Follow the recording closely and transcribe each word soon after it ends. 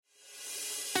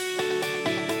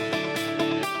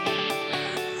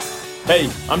Hey,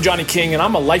 I'm Johnny King, and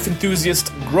I'm a life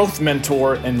enthusiast, growth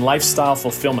mentor, and lifestyle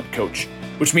fulfillment coach,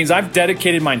 which means I've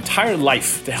dedicated my entire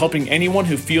life to helping anyone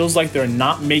who feels like they're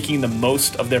not making the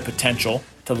most of their potential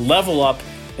to level up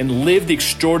and live the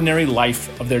extraordinary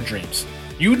life of their dreams.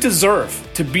 You deserve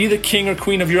to be the king or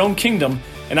queen of your own kingdom,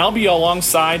 and I'll be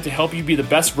alongside to help you be the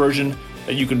best version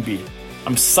that you can be.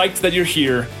 I'm psyched that you're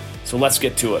here, so let's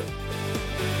get to it.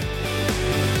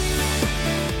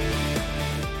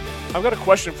 I've got a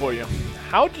question for you.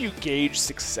 How do you gauge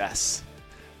success?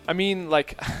 I mean,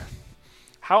 like,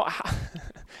 how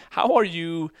are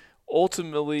you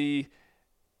ultimately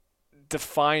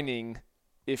defining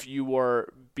if you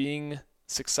are being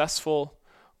successful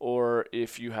or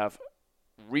if you have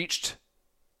reached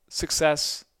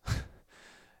success?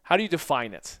 How do you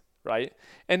define it, right?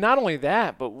 And not only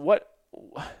that, but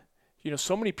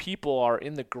so many people are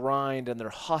in the grind and they're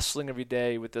hustling every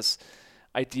day with this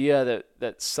idea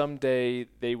that someday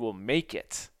they will make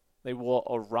it. They will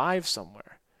arrive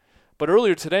somewhere. But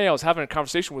earlier today, I was having a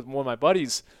conversation with one of my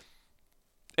buddies,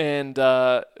 and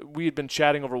we had been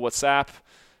chatting over WhatsApp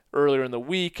earlier in the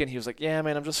week, and he was like, yeah,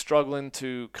 man, I'm just struggling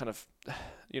to kind of,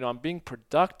 I'm being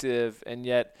productive, and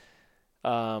yet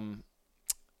I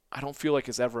don't feel like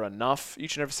it's ever enough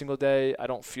each and every single day. I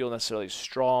don't feel necessarily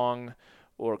strong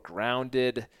or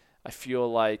grounded. I feel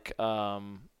like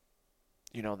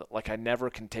like I never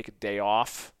can take a day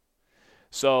off.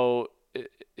 So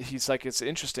he's like, it's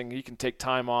interesting. He can take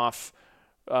time off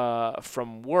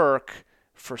from work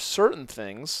for certain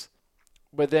things,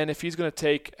 but then if he's going to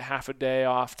take half a day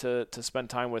off to spend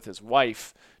time with his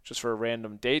wife just for a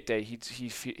random date day,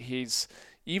 he's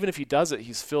even if he does it,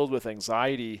 he's filled with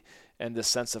anxiety and this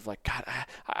sense of like, God,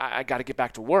 I got to get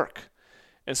back to work.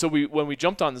 And so when we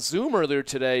jumped on Zoom earlier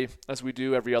today, as we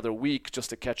do every other week, just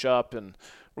to catch up, and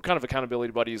we're kind of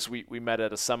accountability buddies. We met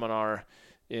at a seminar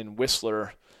in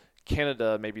Whistler,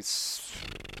 Canada, maybe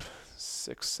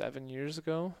 7 years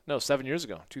ago. No, 7 years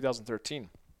ago, 2013.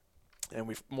 And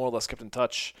we've more or less kept in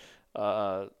touch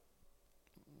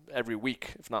every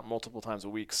week, if not multiple times a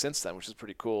week since then, which is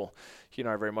pretty cool. He and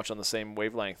I are very much on the same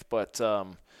wavelength. But,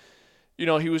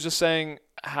 he was just saying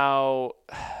how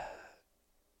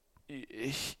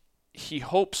he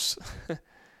hopes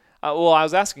I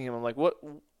was asking him, I'm like,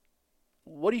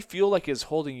 what do you feel like is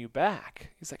holding you back?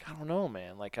 He's like, I don't know,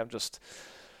 man. Like, I'm just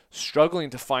struggling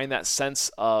to find that sense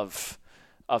of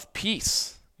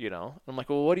peace, And I'm like,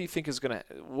 well, what do you think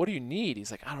what do you need?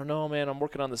 He's like, I don't know, man. I'm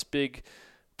working on this big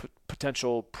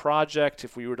potential project.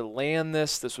 If we were to land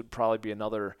this would probably be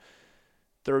another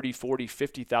 $30,000,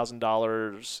 $40,000,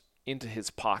 $50,000 into his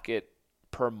pocket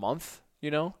per month,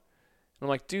 And I'm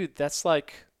like, dude, that's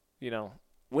like,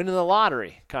 winning the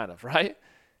lottery kind of, right?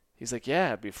 He's like, yeah,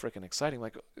 it'd be freaking exciting. I'm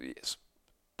like, yes,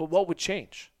 but what would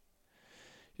change?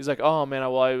 He's like, oh man,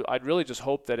 I'd really just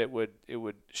hope that it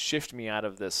would shift me out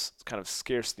of this kind of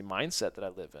scarcity mindset that I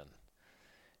live in.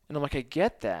 And I'm like, I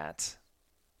get that,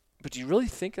 but do you really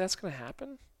think that's going to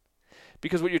happen?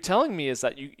 Because what you're telling me is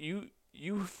that you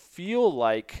feel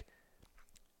like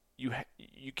you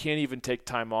can't even take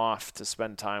time off to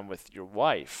spend time with your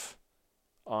wife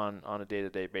on a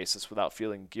day-to-day basis without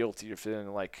feeling guilty. You're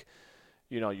feeling like,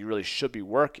 you really should be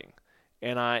working.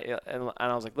 And I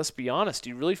was like, let's be honest. Do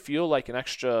you really feel like an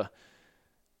extra,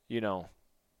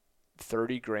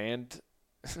 $30,000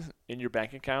 in your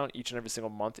bank account each and every single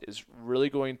month is really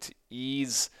going to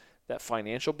ease that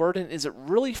financial burden? Is it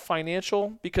really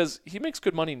financial? Because he makes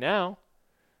good money now,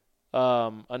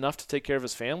 enough to take care of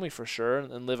his family for sure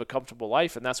and live a comfortable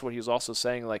life. And that's what he was also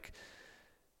saying, like,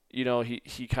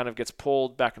 he kind of gets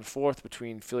pulled back and forth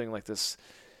between feeling like this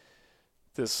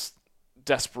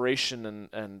desperation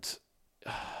and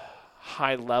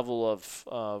high level of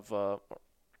I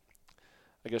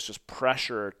guess just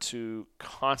pressure to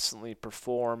constantly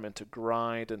perform and to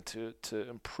grind and to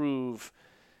improve.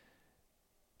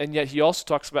 And yet he also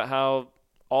talks about how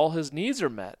all his needs are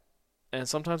met. And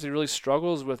sometimes he really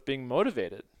struggles with being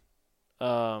motivated.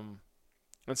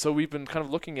 And so we've been kind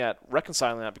of looking at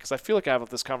reconciling that, because I feel like I have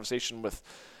this conversation with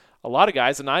a lot of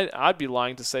guys, and I'd be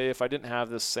lying to say if I didn't have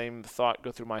this same thought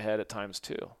go through my head at times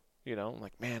too.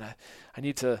 Like, man, I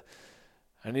need to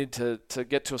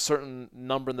get to a certain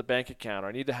number in the bank account, or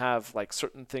I need to have like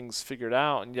certain things figured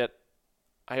out. And yet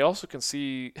I also can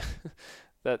see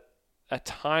that at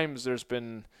times there's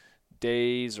been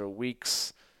days or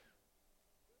weeks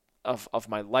of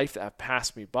my life that have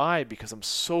passed me by because I'm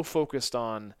so focused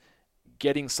on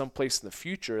getting someplace in the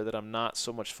future that I'm not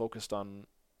so much focused on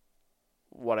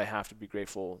what I have to be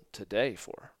grateful today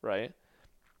for, right?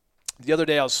 The other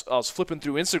day I was flipping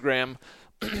through Instagram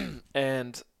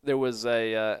and there was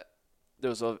a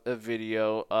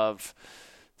video of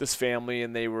this family,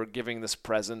 and they were giving this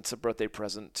present, a birthday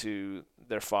present to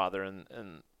their father, and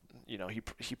you know, he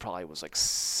probably was like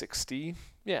 60,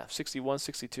 61,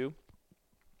 62.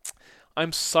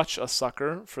 I'm such a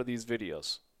sucker for these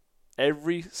videos.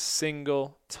 Every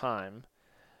single time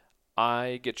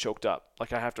I get choked up.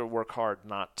 Like, I have to work hard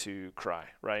not to cry,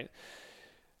 right?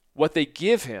 What they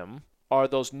give him are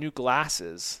those new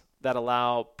glasses that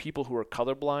allow people who are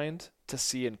colorblind to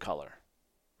see in color,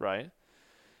 right?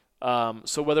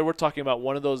 So whether we're talking about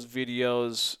one of those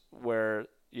videos where,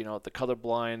 you know, the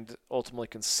colorblind ultimately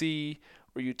can see,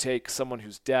 or you take someone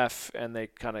who's deaf and they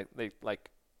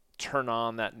like turn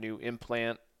on that new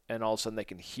implant and all of a sudden they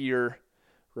can hear,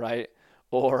 right?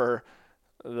 Or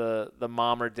the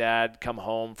mom or dad come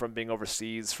home from being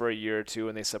overseas for a year or two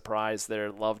and they surprise their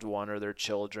loved one or their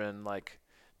children. Like,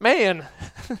 man,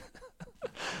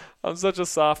 I'm such a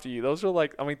softie. Those are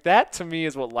like, I mean, that to me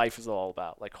is what life is all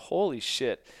about. Like, holy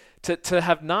shit. To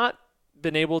have not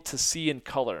been able to see in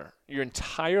color your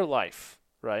entire life,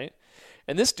 right?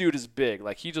 And this dude is big.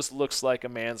 Like, he just looks like a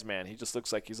man's man. He just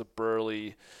looks like he's a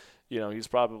burly, you know, he's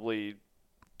probably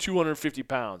 250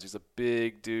 pounds. He's a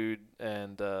big dude,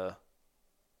 and,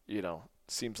 you know,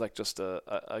 seems like just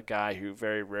a guy who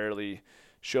very rarely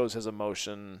shows his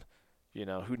emotion, you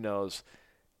know, who knows.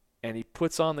 And he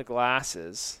puts on the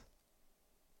glasses,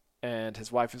 and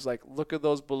his wife is like, look at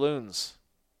those balloons.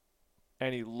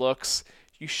 And he looks,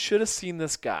 you should have seen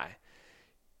this guy.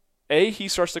 He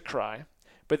starts to cry,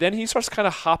 but then he starts kind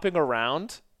of hopping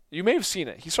around. You may have seen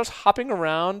it. He starts hopping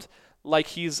around like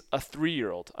he's a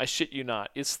 3-year-old. I shit you not.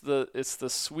 It's the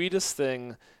sweetest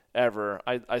thing ever.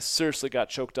 I seriously got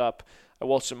choked up. I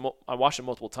watched it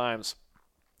multiple times.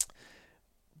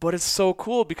 But it's so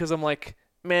cool because I'm like,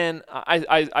 man,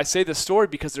 I say this story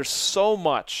because there's so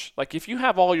much. Like, if you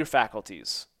have all your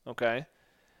faculties, okay,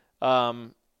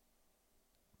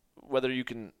 whether you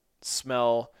can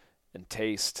smell and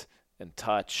taste and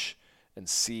touch and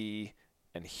see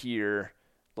and hear,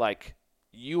 like,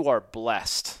 you are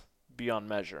blessed beyond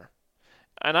measure.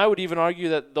 And I would even argue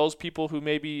that those people who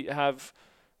maybe have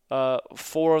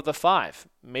 4 of the 5,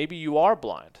 maybe you are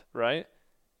blind, right?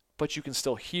 But you can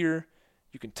still hear,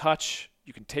 you can touch,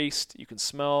 you can taste, you can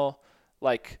smell,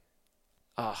 like,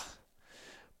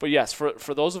 But yes,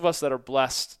 for those of us that are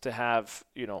blessed to have,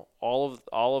 you know, all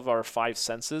of our 5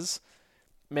 senses,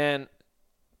 man,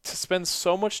 to spend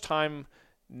so much time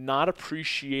not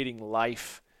appreciating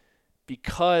life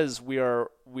because we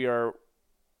are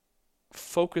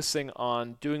focusing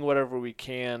on doing whatever we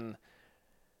can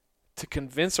to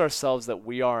convince ourselves that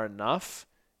we are enough,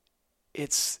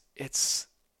 it's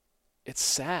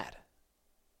sad.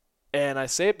 And I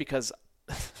say it because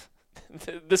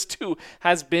this too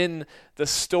has been the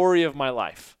story of my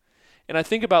life. And I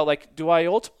think about, like, do I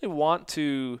ultimately want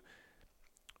to,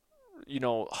 you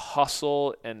know,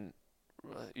 hustle and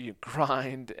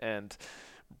grind and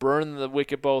burn the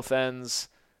wick at both ends,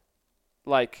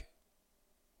 like,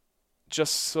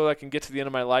 just so I can get to the end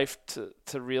of my life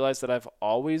to realize that I've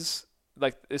always,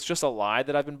 like, it's just a lie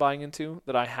that I've been buying into,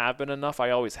 that I have been enough, I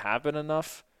always have been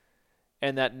enough,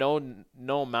 and that no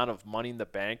amount of money in the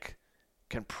bank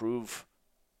can prove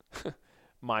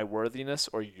my worthiness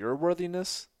or your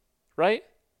worthiness, right?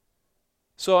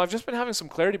 So I've just been having some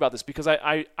clarity about this because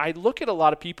I look at a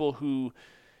lot of people who,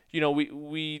 you know,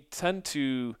 we tend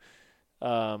to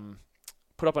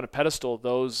put up on a pedestal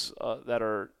those that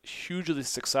are hugely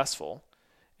successful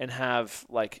and have,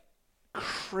 like,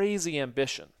 crazy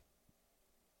ambition.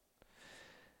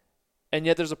 And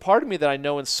yet there's a part of me that I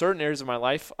know in certain areas of my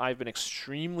life I've been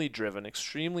extremely driven,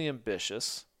 extremely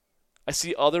ambitious. I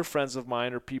see other friends of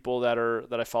mine or people that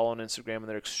I follow on Instagram, and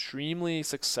they're extremely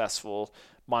successful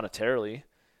monetarily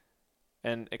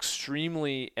and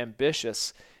extremely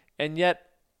ambitious. And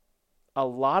yet a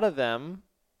lot of them,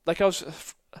 like, I'll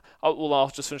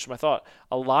just finish my thought.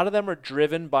 A lot of them are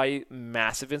driven by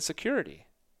massive insecurity,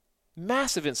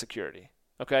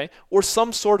 okay? Or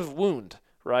some sort of wound,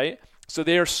 right? So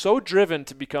they are so driven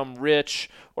to become rich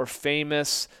or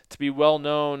famous, to be well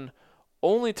known,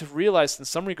 only to realize in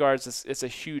some regards it's a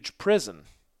huge prison.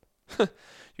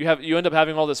 You end up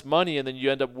having all this money, and then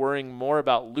you end up worrying more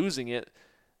about losing it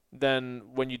than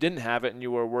when you didn't have it and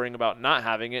you were worrying about not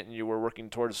having it and you were working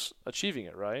towards achieving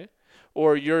it, right?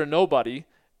 Or you're a nobody,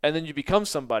 and then you become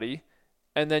somebody,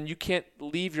 and then you can't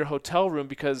leave your hotel room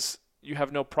because you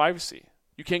have no privacy.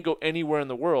 You can't go anywhere in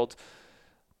the world.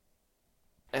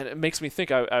 And it makes me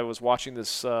think, I was watching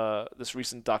this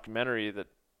recent documentary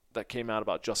that came out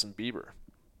about Justin Bieber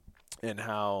and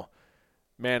how,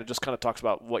 man, it just kind of talks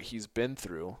about what he's been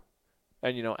through.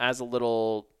 And, you know, as a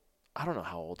little, I don't know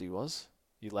how old he was,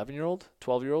 11-year-old,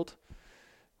 12-year-old,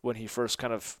 when he first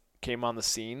kind of came on the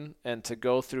scene, and to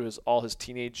go through all his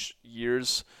teenage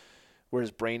years where his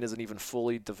brain isn't even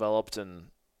fully developed and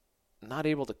not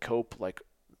able to cope, like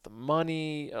the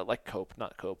money,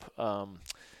 not cope,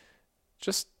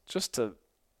 just to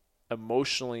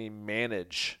emotionally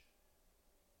manage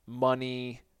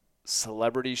money,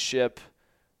 celebrityship,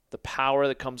 the power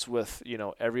that comes with,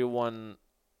 everyone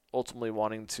ultimately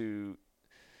wanting to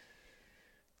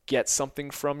get something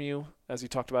from you, as he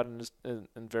talked about in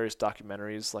various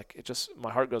documentaries. Like, it just,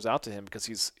 my heart goes out to him because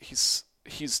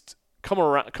he's come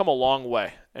a long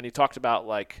way. And he talked about,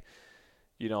 like,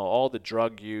 all the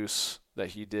drug use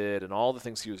that he did and all the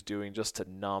things he was doing just to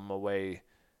numb away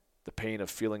the pain of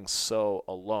feeling so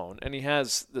alone. And he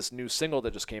has this new single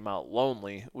that just came out,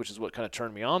 Lonely, which is what kind of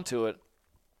turned me on to it.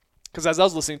 Because as I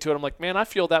was listening to it, I'm like, man, I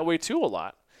feel that way too a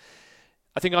lot.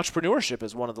 I think entrepreneurship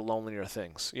is one of the lonelier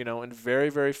things, and very,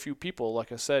 very few people,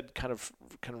 like I said, kind of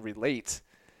relate.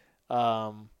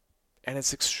 And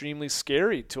it's extremely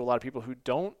scary to a lot of people who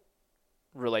don't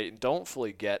relate and don't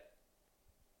fully get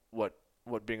what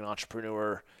being an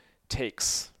entrepreneur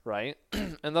takes, right?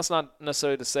 And that's not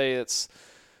necessarily to say it's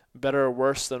better or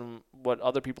worse than what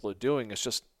other people are doing. It's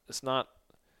just, it's not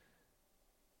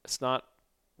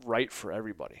right for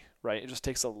everybody, right? It just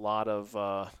takes a lot of,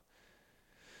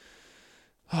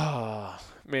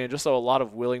 just a lot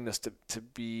of willingness to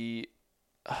be,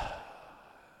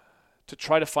 to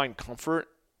try to find comfort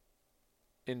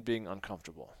in being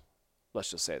uncomfortable.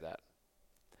 Let's just say that.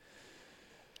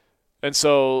 And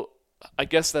so I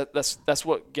guess that's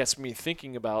what gets me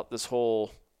thinking about this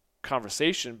whole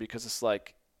conversation, because it's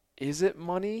like, is it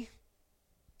money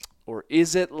or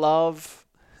is it love?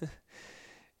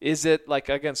 Is it, like,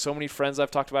 again, so many friends I've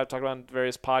talked about in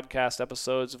various podcast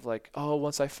episodes of like, oh,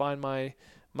 once I find my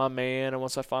man, and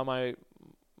once I find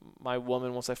my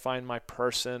woman, once I find my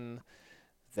person,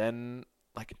 then,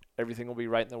 like, everything will be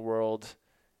right in the world.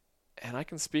 And I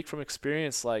can speak from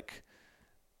experience, like,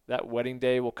 that wedding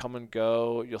day will come and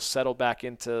go. You'll settle back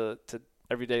into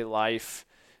everyday life.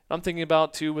 I'm thinking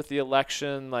about, too, with the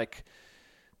election, like,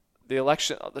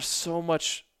 there's so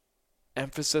much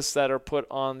emphasis that are put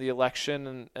on the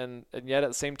election, and yet at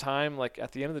the same time, like,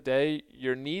 at the end of the day,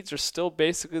 your needs are still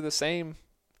basically the same.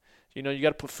 You got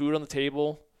to put food on the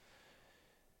table.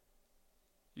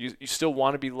 You still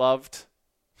want to be loved.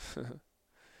 You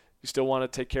still want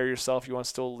to take care of yourself. You want to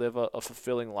still live a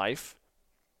fulfilling life.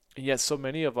 And yet so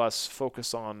many of us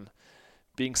focus on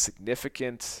being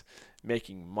significant,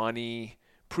 making money,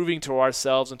 proving to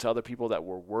ourselves and to other people that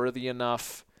we're worthy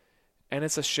enough. And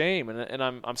it's a shame. And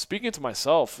I'm speaking to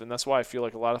myself, and that's why I feel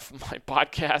like a lot of my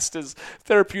podcast is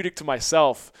therapeutic to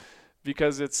myself,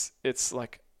 because it's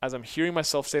like, as I'm hearing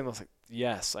myself saying this, like,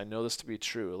 yes, I know this to be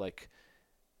true. Like,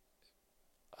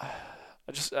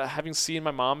 just having seen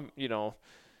my mom,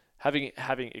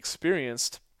 having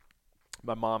experienced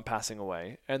my mom passing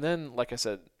away, and then, like I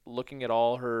said, looking at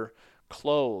all her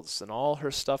clothes and all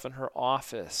her stuff in her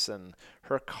office and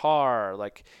her car,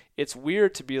 like, it's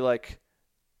weird to be like,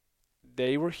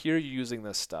 they were here using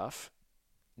this stuff,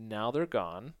 now they're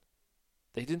gone,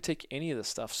 they didn't take any of this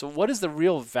stuff. So what is the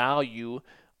real value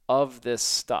of this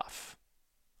stuff?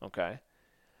 Okay,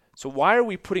 so why are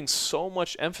we putting so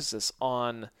much emphasis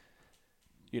on,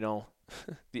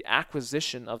 the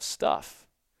acquisition of stuff?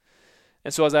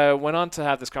 And so as I went on to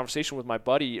have this conversation with my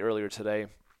buddy earlier today,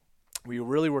 we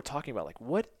really were talking about, like,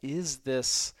 what is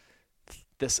this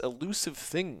elusive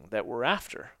thing that we're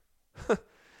after?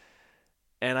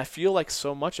 And I feel like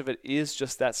so much of it is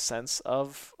just that sense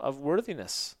of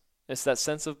worthiness. It's that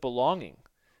sense of belonging.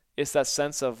 It's that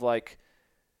sense of, like,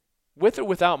 with or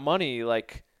without money,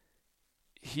 like,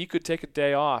 he could take a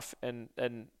day off and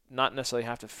not necessarily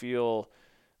have to feel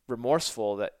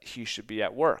remorseful that he should be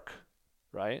at work,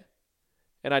 right?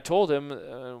 And I told him, he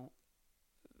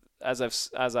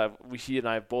and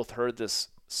I have both heard this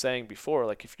saying before,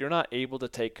 like, if you're not able to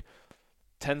take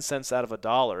 10 cents out of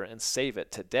 $1 and save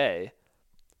it today,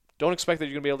 don't expect that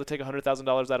you're going to be able to take $100,000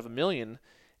 out of $1 million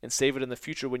and save it in the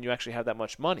future when you actually have that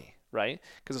much money, right?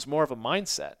 Because it's more of a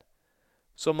mindset.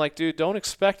 So I'm like, dude, don't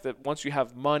expect that once you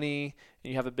have money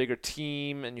and you have a bigger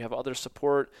team and you have other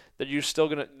support,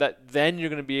 that then you're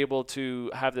going to be able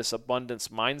to have this abundance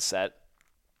mindset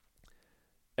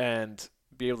and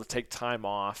be able to take time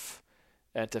off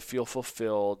and to feel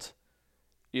fulfilled.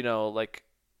 Like,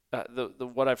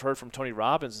 what I've heard from Tony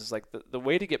Robbins is, like, the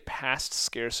way to get past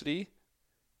scarcity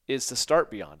is to start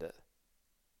beyond it.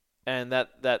 And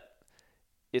that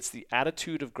it's the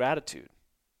attitude of gratitude.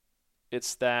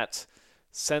 It's that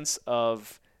sense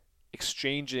of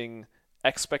exchanging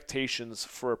expectations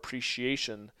for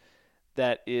appreciation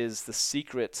that is the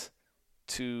secret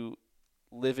to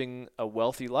living a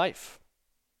wealthy life,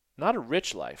 not a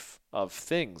rich life of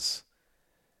things,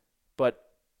 but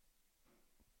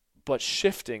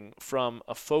shifting from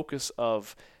a focus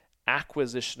of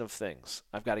acquisition of things.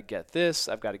 I've got to get this,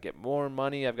 I've got to get more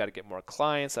money, I've got to get more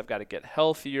clients, I've got to get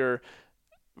healthier,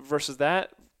 versus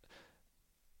that,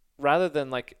 rather than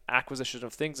like acquisition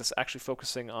of things, it's actually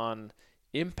focusing on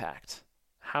impact.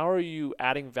 How are you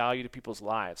adding value to people's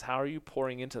lives? How are you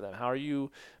pouring into them? How are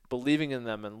you believing in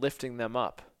them and lifting them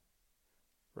up?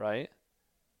 Right?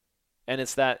 And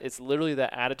it's literally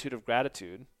that attitude of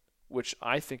gratitude, which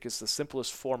I think is the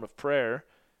simplest form of prayer.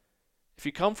 If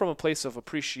you come from a place of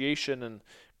appreciation and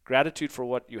gratitude for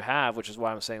what you have, which is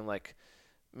why I'm saying, like,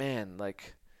 man,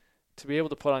 like, to be able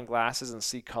to put on glasses and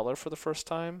see color for the first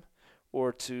time,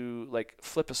 or to like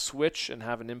flip a switch and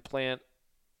have an implant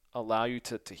allow you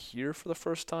to hear for the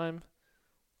first time,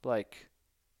 like,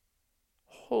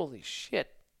 holy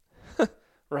shit,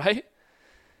 right?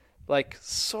 Like,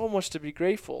 so much to be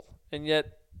grateful, and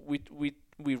yet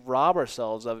we rob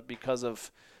ourselves of it because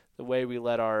of the way we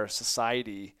let our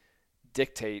society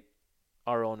dictate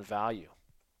our own value.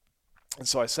 And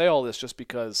so I say all this just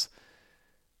because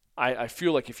I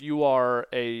feel like if you are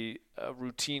a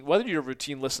routine, whether you're a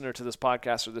routine listener to this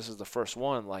podcast or this is the first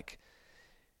one, like,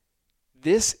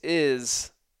 this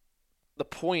is the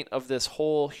point of this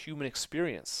whole human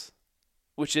experience,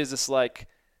 which is it's like,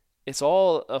 it's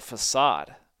all a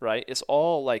facade, right? It's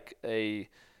all like a,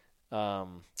 what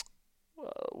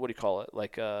do you call it?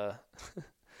 Like a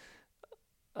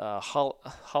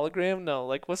hologram? No,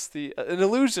 like what's an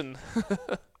illusion?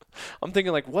 I'm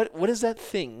thinking like, what is that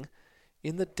thing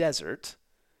in the desert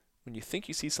when you think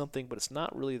you see something, but it's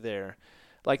not really there?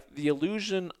 Like the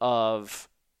illusion of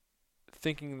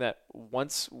thinking that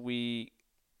once we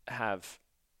have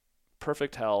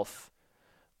perfect health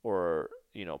or,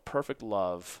 perfect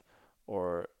love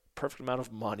or perfect amount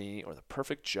of money or the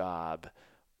perfect job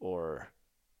or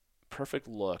perfect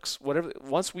looks, whatever,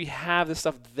 once we have this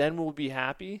stuff, then we'll be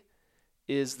happy,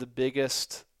 is the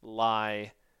biggest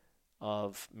lie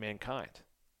of mankind.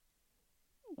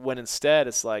 When instead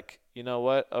it's like, you know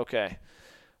what? Okay,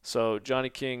 so Johnny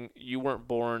King, you weren't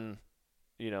born,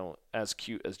 as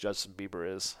cute as Justin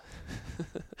Bieber is.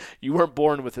 You weren't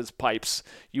born with his pipes.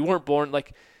 You weren't born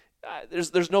like.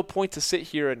 There's no point to sit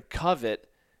here and covet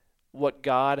what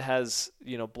God has,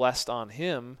 blessed on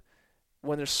him,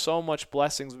 when there's so much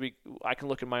blessings. I can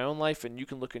look in my own life, and you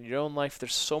can look in your own life.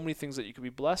 There's so many things that you could be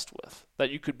blessed with, that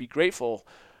you could be grateful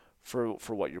for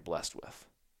what you're blessed with.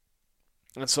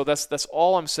 And so that's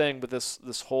all I'm saying with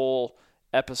this whole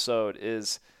episode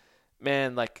is,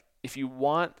 man, like, if you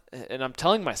want, and I'm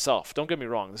telling myself, don't get me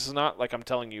wrong, this is not like I'm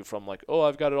telling you from like, oh,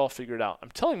 I've got it all figured out.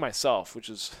 I'm telling myself, which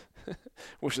is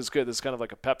good. This is kind of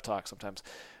like a pep talk sometimes.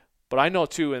 But I know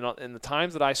too, in the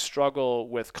times that I struggle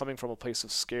with coming from a place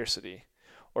of scarcity,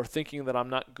 or thinking that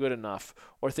I'm not good enough,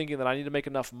 or thinking that I need to make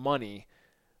enough money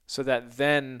so that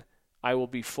then I will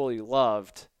be fully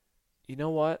loved, you know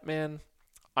what, man?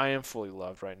 I am fully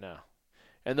loved right now.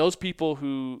 And those people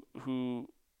who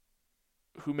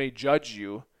may judge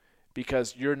you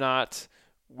because you're not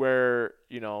where,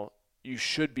 you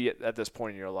should be at this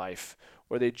point in your life,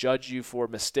 or they judge you for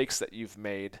mistakes that you've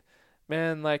made,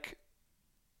 man, like,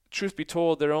 truth be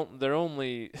told, they're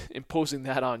only imposing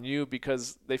that on you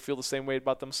because they feel the same way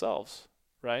about themselves,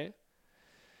 right?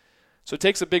 So it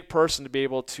takes a big person to be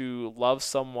able to love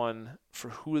someone for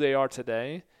who they are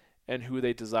today and who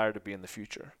they desire to be in the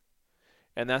future.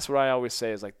 And that's what I always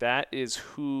say, is like, that is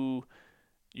who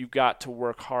you've got to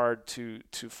work hard to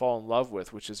fall in love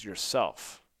with, which is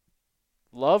yourself.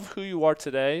 Love who you are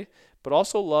today, but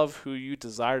also love who you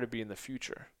desire to be in the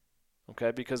future.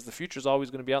 Okay? Because the future is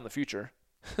always going to be out in the future.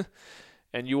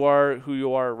 And you are who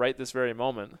you are right this very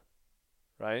moment,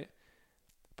 right?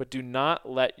 But do not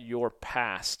let your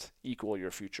past equal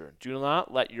your future. Do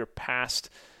not let your past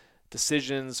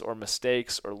decisions or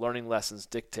mistakes or learning lessons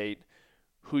dictate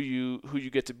who you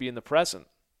get to be in the present.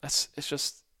 It's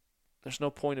just, there's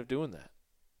no point of doing that.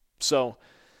 So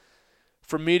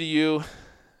from me to you,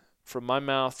 from my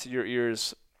mouth to your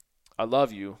ears, I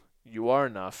love you. You are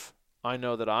enough. I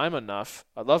know that I'm enough.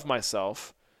 I love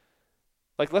myself.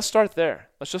 Like, let's start there.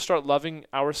 Let's just start loving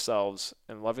ourselves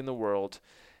and loving the world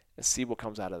and see what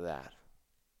comes out of that,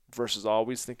 versus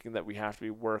always thinking that we have to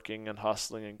be working and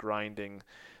hustling and grinding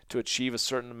to achieve a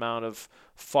certain amount of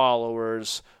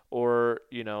followers or,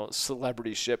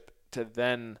 celebrityship, to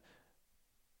then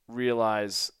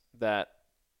realize that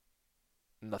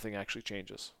nothing actually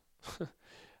changes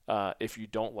if you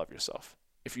don't love yourself.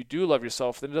 If you do love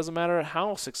yourself, then it doesn't matter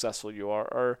how successful you are,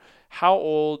 or how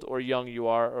old or young you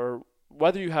are, or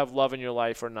whether you have love in your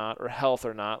life or not, or health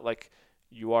or not. Like,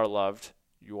 you are loved,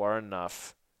 you are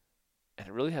enough, and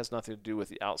it really has nothing to do with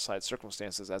the outside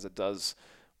circumstances as it does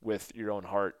with your own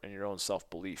heart and your own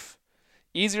self-belief.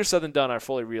 Easier said than done, I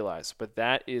fully realize, but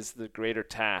that is the greater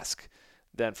task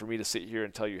than for me to sit here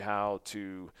and tell you how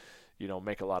to,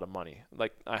 make a lot of money.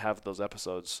 Like, I have those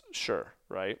episodes, sure,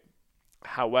 right?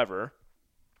 However,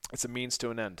 it's a means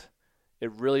to an end.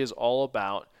 It really is all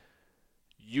about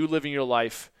you living your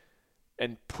life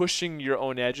and pushing your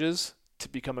own edges to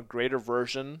become a greater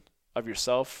version of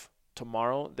yourself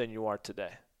tomorrow than you are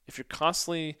today. If you're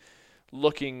constantly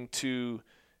looking to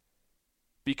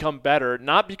become better,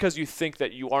 not because you think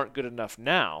that you aren't good enough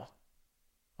now,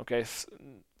 okay,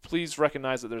 please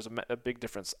recognize that there's a big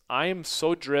difference. I am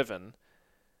so driven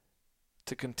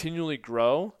to continually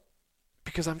grow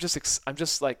because I'm just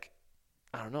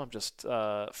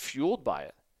fueled by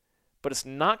it. But it's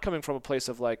not coming from a place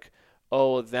of like,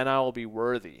 oh, then I will be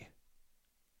worthy,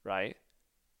 right?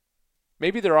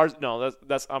 Maybe there are, no,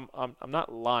 I'm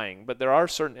not lying, but there are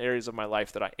certain areas of my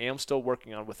life that I am still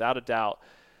working on without a doubt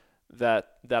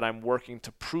that I'm working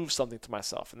to prove something to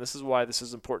myself. And this is why this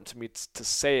is important to me to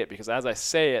say it, because as I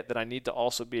say it, then I need to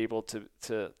also be able to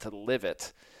live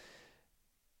it.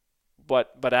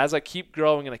 But as I keep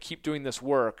growing and I keep doing this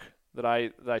work, that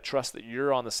I trust that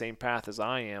you're on the same path as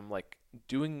I am, like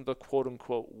doing the quote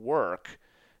unquote work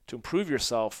to improve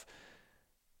yourself,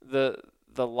 the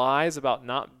lies about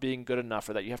not being good enough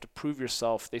or that you have to prove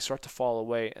yourself, they start to fall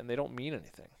away and they don't mean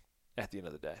anything at the end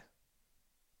of the day.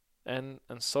 And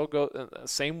so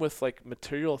same with like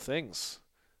material things,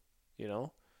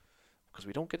 because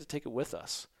we don't get to take it with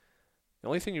us. The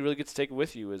only thing you really get to take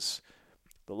with you is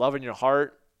the love in your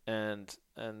heart and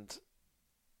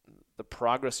the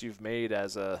progress you've made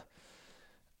as a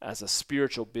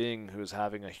spiritual being who's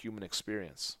having a human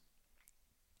experience,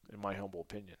 in my humble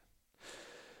opinion.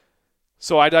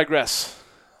 So I digress.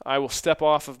 I will step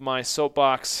off of my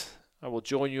soapbox. I will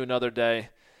join you another day.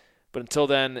 But until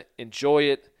then, enjoy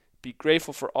it. Be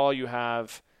grateful for all you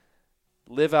have.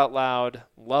 Live out loud,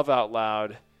 love out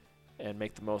loud, and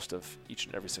make the most of each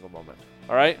and every single moment.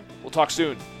 All right? We'll talk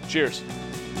soon. Cheers.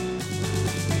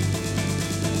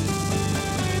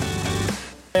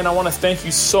 And I want to thank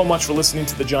you so much for listening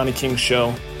to The Johnny King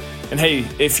Show. And hey,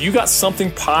 if you got something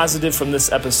positive from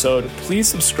this episode, please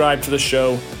subscribe to the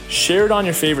show, share it on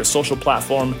your favorite social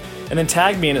platform, and then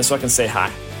tag me in it so I can say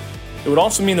hi. It would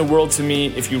also mean the world to me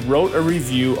if you wrote a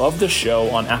review of the show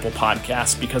on Apple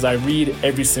Podcasts, because I read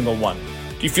every single one.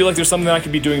 Do you feel like there's something I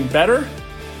could be doing better?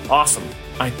 Awesome.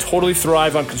 I totally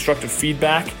thrive on constructive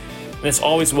feedback, and it's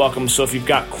always welcome. So if you've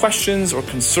got questions or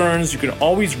concerns, you can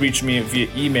always reach me via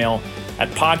email at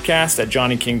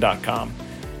podcast@johnnyking.com.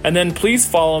 And then please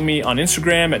follow me on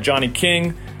Instagram at Johnny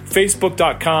King,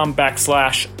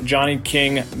 Facebook.com/Johnny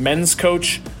King Men's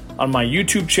Coach, on my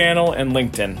YouTube channel and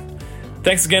LinkedIn.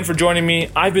 Thanks again for joining me.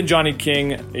 I've been Johnny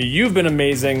King. You've been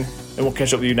amazing, and we'll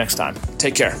catch up with you next time.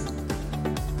 Take care.